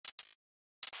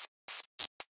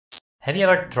Have you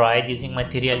ever tried using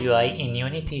Material UI in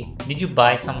Unity? Did you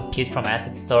buy some kit from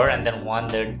Asset Store and then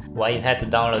wondered why you had to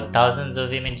download thousands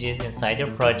of images inside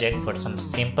your project for some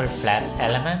simple flat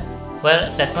elements?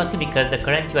 Well, that's mostly because the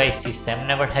current UI system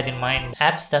never had in mind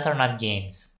apps that are not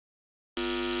games.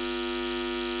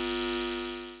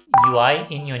 UI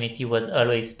in Unity was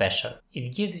always special.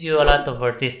 It gives you a lot of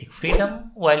artistic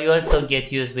freedom, while you also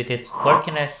get used with its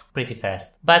quirkiness pretty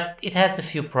fast. But it has a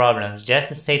few problems, just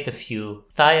to state a few.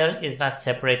 Style is not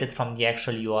separated from the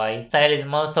actual UI. Style is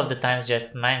most of the times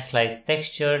just 9 sliced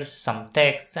textures, some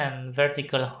text, and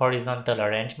vertical horizontal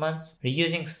arrangements.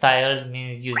 Reusing styles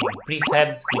means using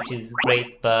prefabs, which is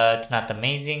great but not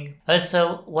amazing.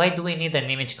 Also, why do we need an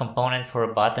image component for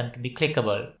a button to be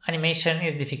clickable? Animation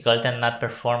is difficult and not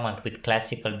performant with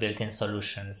classical built-in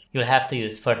solutions. You'll have to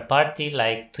use third-party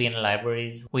like twin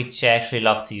libraries, which I actually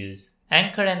love to use.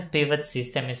 Anchor and pivot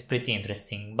system is pretty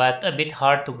interesting, but a bit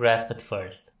hard to grasp at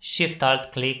first.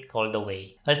 Shift-Alt-Click all the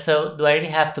way. Also, do I really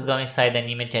have to go inside an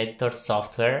image editor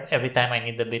software every time I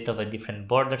need a bit of a different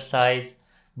border size,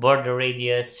 border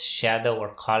radius, shadow or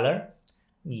color?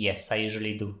 Yes, I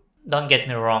usually do. Don't get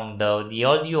me wrong though, the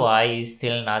old UI is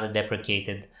still not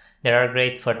deprecated. There are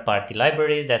great third-party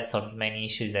libraries that solves many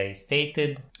issues I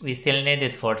stated. We still need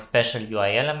it for special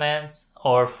UI elements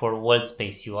or for world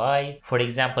space UI, for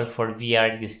example for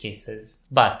VR use cases.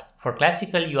 But for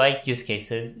classical UI use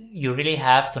cases, you really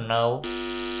have to know.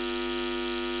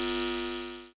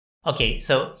 Okay,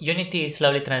 so Unity is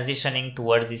slowly transitioning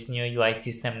towards this new UI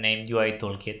system named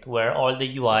UIToolkit, where all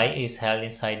the UI is held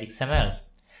inside XMLs.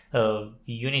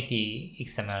 Unity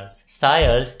XMLs.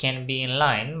 Styles can be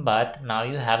inline, but now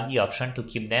you have the option to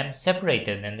keep them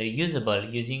separated and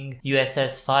reusable using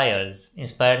USS files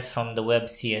inspired from the web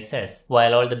CSS,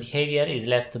 while all the behavior is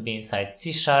left to be inside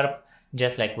C#,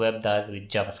 just like web does with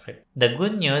JavaScript. The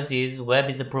good news is web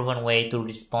is a proven way to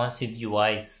responsive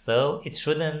UIs, so it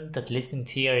shouldn't, at least in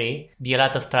theory, be a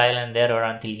lot of trial and error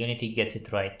until Unity gets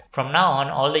it right. From now on,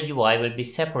 all the UI will be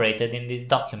separated in these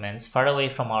documents far away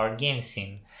from our game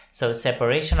scene, so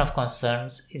separation of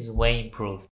concerns is way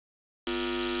improved.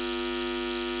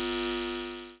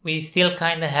 We still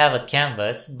kinda have a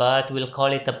canvas, but we'll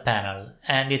call it a panel,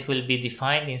 and it will be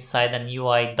defined inside an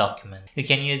UI document. You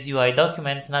can use UI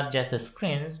documents not just as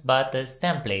screens, but as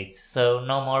templates, so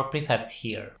no more prefabs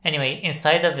here. Anyway,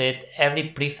 inside of it, every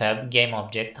prefab game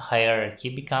object hierarchy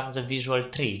becomes a visual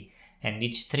tree, and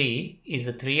each tree is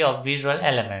a tree of visual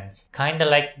elements, kinda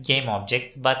like game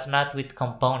objects, but not with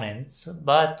components,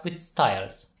 but with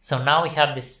styles. So now we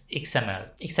have this XML.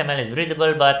 XML is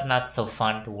readable but not so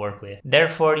fun to work with.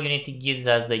 Therefore, Unity gives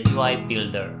us the UI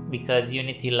builder, because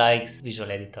Unity likes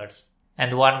visual editors.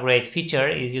 And one great feature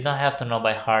is you don't have to know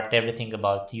by heart everything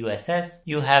about USS,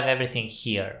 you have everything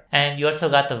here. And you also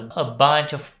got a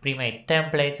bunch of pre-made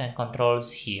templates and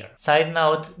controls here. Side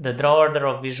note, the draw order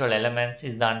of visual elements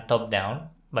is done top down,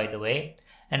 by the way,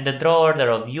 and the draw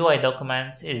order of UI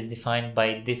documents is defined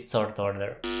by this sort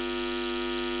order.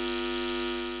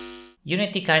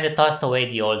 Unity kinda tossed away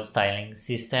the old styling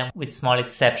system with small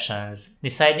exceptions,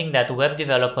 deciding that web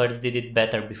developers did it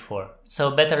better before. So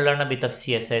better learn a bit of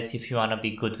CSS if you wanna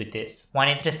be good with this. One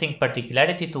interesting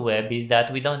particularity to web is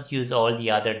that we don't use all the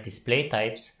other display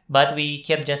types, but we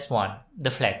kept just one,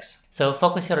 the flex. So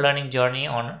focus your learning journey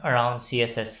on around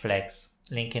CSS flex.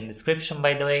 Link in description,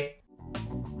 by the way.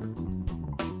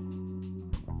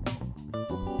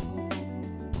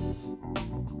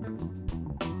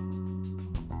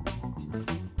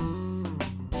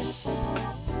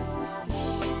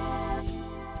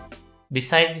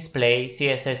 Besides display,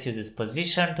 CSS uses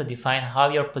position to define how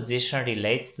your position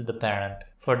relates to the parent.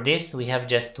 For this, we have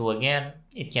just two again.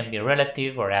 It can be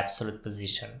relative or absolute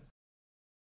position.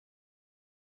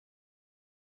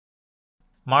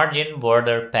 Margin,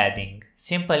 border, padding.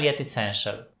 Simple yet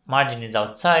essential. Margin is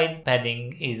outside,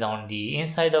 padding is on the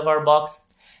inside of our box,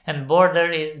 and border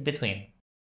is between.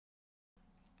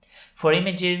 For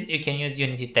images, you can use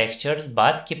Unity textures,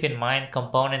 but keep in mind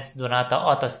components do not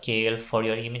auto-scale for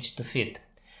your image to fit,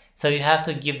 so you have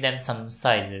to give them some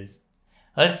sizes.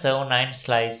 Also, 9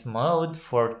 slice mode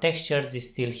for textures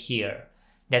is still here.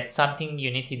 That's something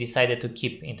Unity decided to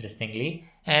keep, interestingly,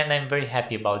 and I'm very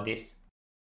happy about this.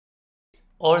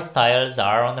 All styles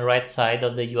are on the right side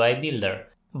of the UI builder,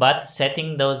 but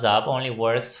setting those up only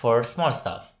works for small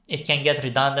stuff. It can get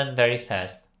redundant very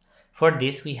fast. For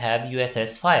this, we have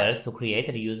USS files to create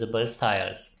reusable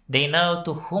styles. They know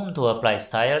to whom to apply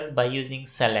styles by using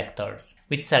selectors.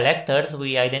 With selectors,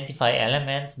 we identify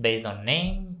elements based on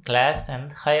name, class,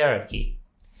 and hierarchy.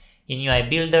 In UI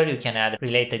Builder, you can add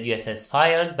related USS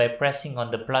files by pressing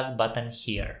on the plus button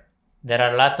here. There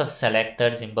are lots of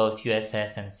selectors in both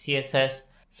USS and CSS,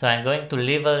 so I'm going to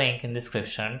leave a link in the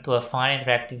description to a fun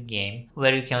interactive game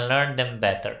where you can learn them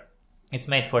better. It's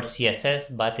made for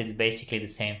CSS, but it's basically the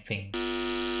same thing.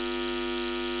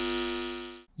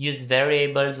 Use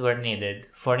variables where needed,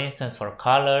 for instance for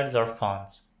colors or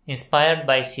fonts. Inspired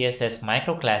by CSS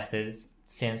microclasses,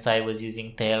 since I was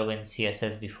using Tailwind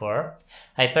CSS before,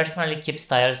 I personally keep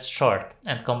styles short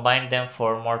and combine them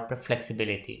for more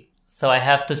flexibility. So I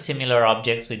have two similar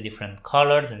objects with different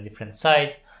colors and different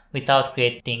size without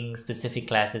creating specific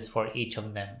classes for each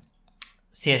of them.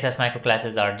 CSS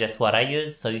microclasses are just what I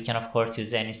use, so you can of course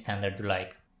use any standard you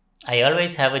like. I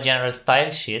always have a general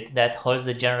style sheet that holds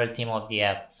the general theme of the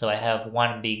app. So I have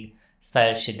one big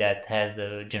style sheet that has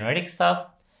the generic stuff,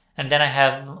 and then I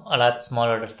have a lot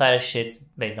smaller style sheets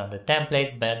based on the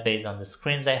templates, based on the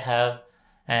screens I have,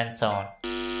 and so on.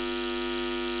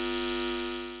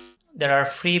 There are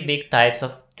three big types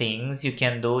of things you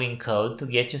can do in code to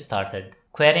get you started.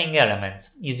 Querying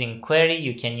elements. Using query,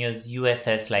 you can use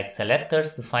USS-like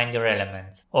selectors to find your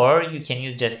elements, or you can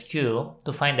use just Q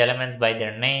to find elements by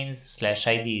their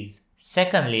names/IDs.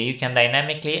 Secondly, you can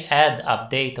dynamically add,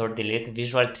 update, or delete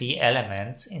visual tree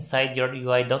elements inside your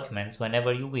UI documents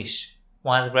whenever you wish.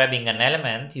 Once grabbing an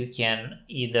element, you can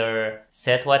either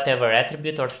set whatever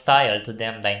attribute or style to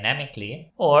them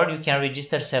dynamically, or you can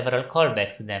register several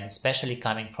callbacks to them, especially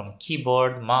coming from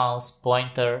keyboard, mouse,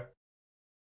 pointer.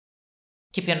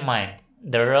 Keep in mind,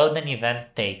 the road an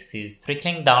event takes is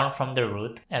trickling down from the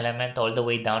root element all the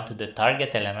way down to the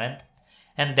target element,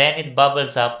 and then it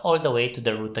bubbles up all the way to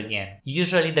the root again.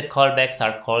 Usually the callbacks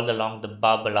are called along the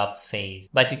bubble up phase,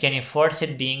 but you can enforce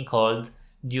it being called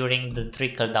during the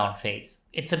trickle down phase.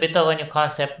 It's a bit of a new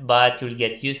concept, but you'll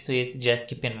get used to it, just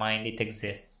keep in mind it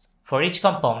exists. For each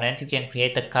component, you can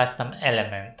create a custom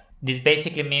element. This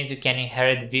basically means you can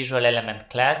inherit visual element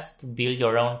class to build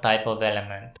your own type of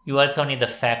element. You also need a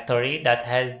factory that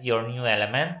has your new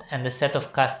element and a set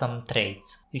of custom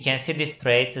traits. You can see these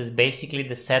traits as basically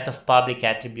the set of public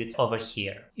attributes over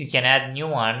here. You can add new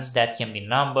ones that can be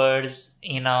numbers,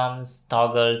 enums,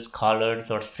 toggles, colors,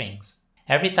 or strings.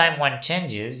 Every time one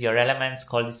changes, your elements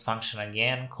call this function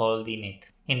again, called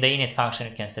init. In the init function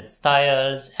you can set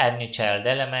styles, add new child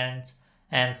elements,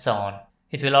 and so on.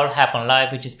 It will all happen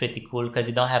live, which is pretty cool because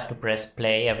you don't have to press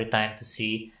play every time to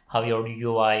see how your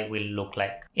UI will look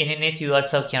like. In init you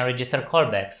also can register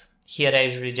callbacks. Here I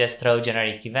usually just throw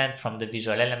generic events from the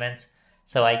visual elements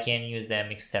so I can use them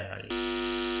externally.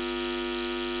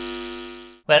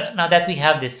 Well, now that we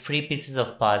have these three pieces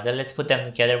of puzzle, let's put them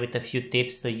together with a few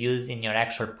tips to use in your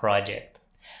actual project.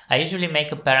 I usually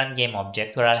make a parent game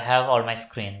object where I'll have all my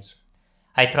screens.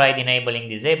 I tried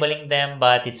disabling them,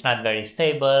 but it's not very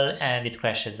stable and it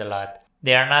crashes a lot.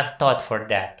 They are not taught for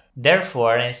that.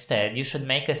 Therefore, instead, you should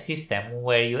make a system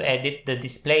where you edit the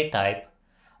display type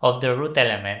of the root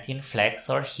element in flex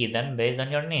or hidden based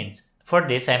on your needs. For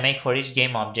this, I make for each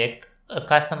game object a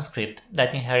custom script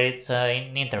that inherits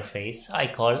an interface I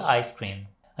call iScreen.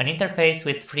 An interface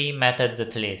with three methods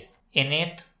at least: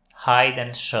 init, hide,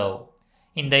 and show.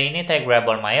 In the init I grab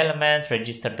all my elements,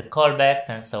 register the callbacks,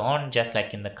 and so on, just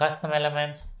like in the custom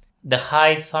elements. The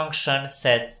hide function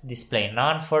sets display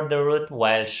none for the root,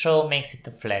 while show makes it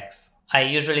a flex. I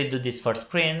usually do this for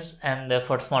screens, and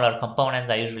for smaller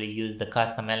components I usually use the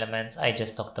custom elements I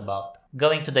just talked about.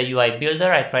 Going to the UI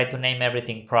builder, I try to name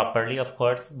everything properly, of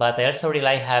course, but I also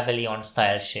rely heavily on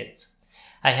style sheets.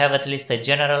 I have at least a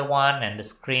general one and a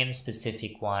screen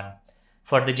specific one.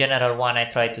 For the general one, I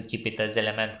try to keep it as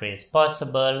elementary as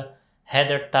possible,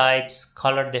 header types,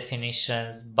 color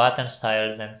definitions, button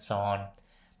styles, and so on.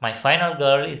 My final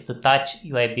goal is to touch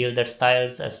UI builder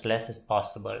styles as less as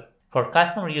possible. For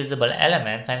custom reusable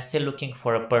elements, I'm still looking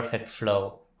for a perfect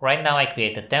flow. Right now I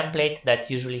create a template that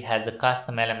usually has a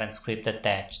custom element script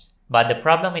attached. But the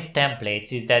problem with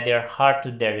templates is that they are hard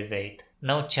to derivate.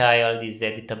 No child is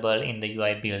editable in the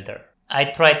UI builder. I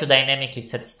try to dynamically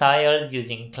set styles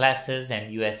using classes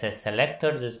and USS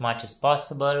selectors as much as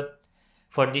possible.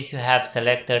 For this you have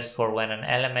selectors for when an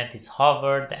element is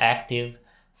hovered, active,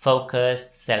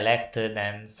 focused, selected,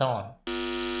 and so on.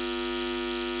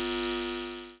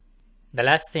 The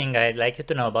last thing I'd like you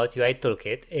to know about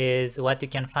UIToolkit is what you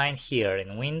can find here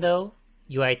in Window,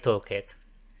 UIToolkit.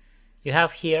 You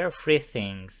have here three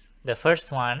things. The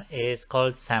first one is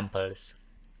called samples.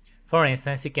 For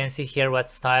instance, you can see here what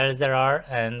styles there are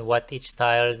and what each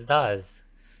style does.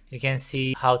 You can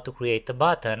see how to create a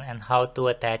button and how to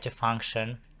attach a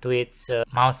function to its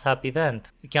mouse up event.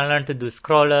 You can learn to do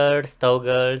scrollers,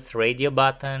 toggles, radio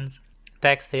buttons,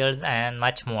 text fields, and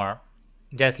much more.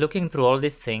 Just looking through all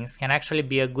these things can actually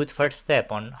be a good first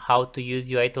step on how to use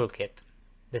UIToolkit.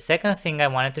 The second thing I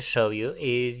wanted to show you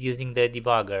is using the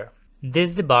debugger.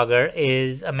 This debugger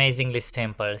is amazingly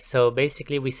simple. So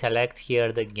basically we select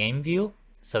here the game view,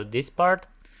 so this part,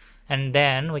 and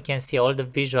then we can see all the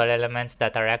visual elements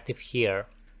that are active here.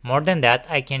 More than that,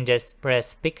 I can just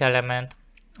press pick element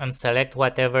and select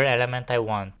whatever element I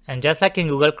want. And just like in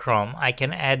Google Chrome, I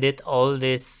can edit all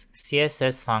these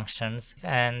CSS functions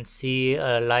and see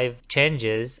live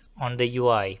changes on the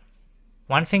UI.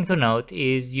 One thing to note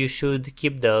is you should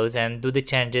keep those and do the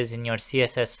changes in your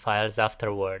CSS files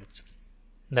afterwards.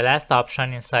 The last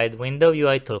option inside Window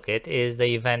UIToolkit is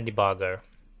the event debugger.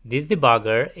 This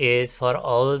debugger is for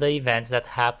all the events that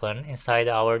happen inside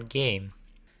our game.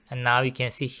 And now you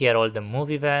can see here all the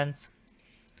move events,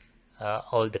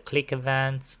 all the click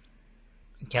events.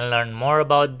 You can learn more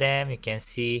about them. You can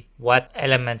see what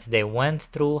elements they went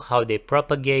through, how they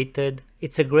propagated.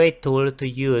 It's a great tool to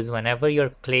use whenever your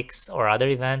clicks or other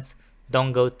events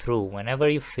don't go through, whenever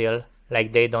you feel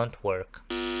like they don't work.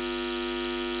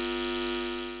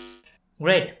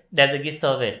 Great, that's the gist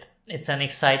of it. It's an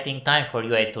exciting time for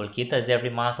UIToolkit, as every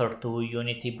month or two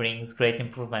Unity brings great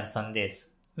improvements on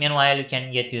this. Meanwhile, you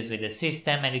can get used with the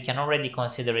system and you can already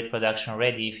consider it production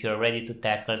ready if you're ready to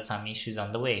tackle some issues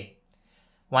on the way.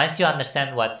 Once you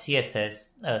understand what USS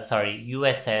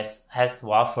has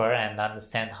to offer and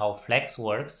understand how Flex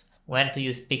works, when to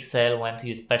use pixel, when to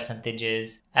use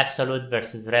percentages, absolute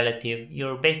versus relative,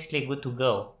 you're basically good to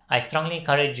go. I strongly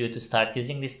encourage you to start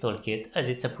using this toolkit as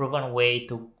it's a proven way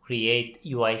to create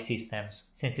UI systems,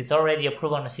 since it's already a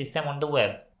proven system on the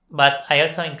web. But I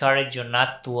also encourage you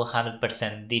not to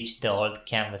 100% ditch the old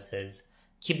canvases.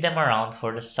 Keep them around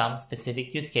for some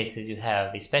specific use cases you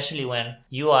have, especially when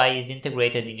UI is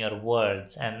integrated in your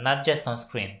worlds and not just on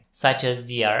screen, such as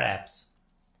VR apps.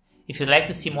 If you'd like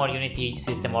to see more Unity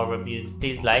system overviews,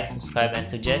 please like, subscribe and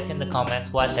suggest in the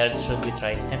comments what else should we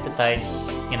try synthesize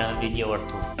in a video or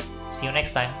two. See you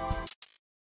next time!